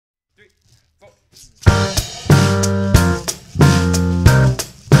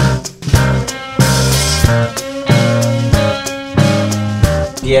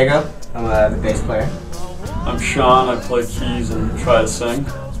Diego. I'm the bass player. I'm Sean. I play keys and try to sing.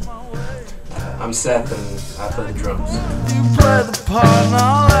 I'm Seth, and I play the drums. You play the part and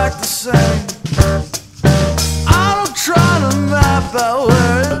I like to sing. I don't try to map out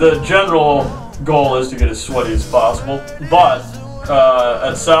where The general goal is to get as sweaty as possible, but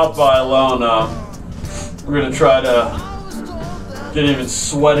at South by alone, we're going to try to get even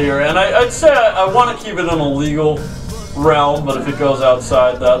sweatier. And I'd say I want to keep it in a legal realm, but if it goes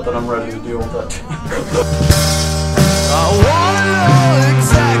outside that, then I'm ready to deal with that too. I wanna know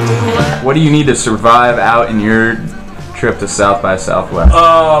exactly where. What do you need to survive out in your trip to South by Southwest?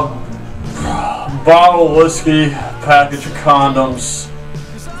 Bottle of whiskey, package of condoms,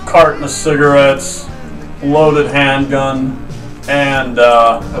 carton of cigarettes, loaded handgun, and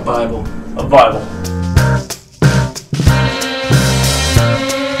A Bible. a Bible.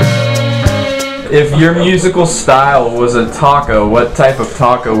 If your musical style was a taco, what type of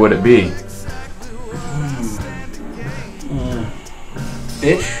taco would it be?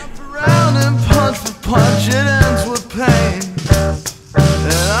 Fish? Round and punch for punch it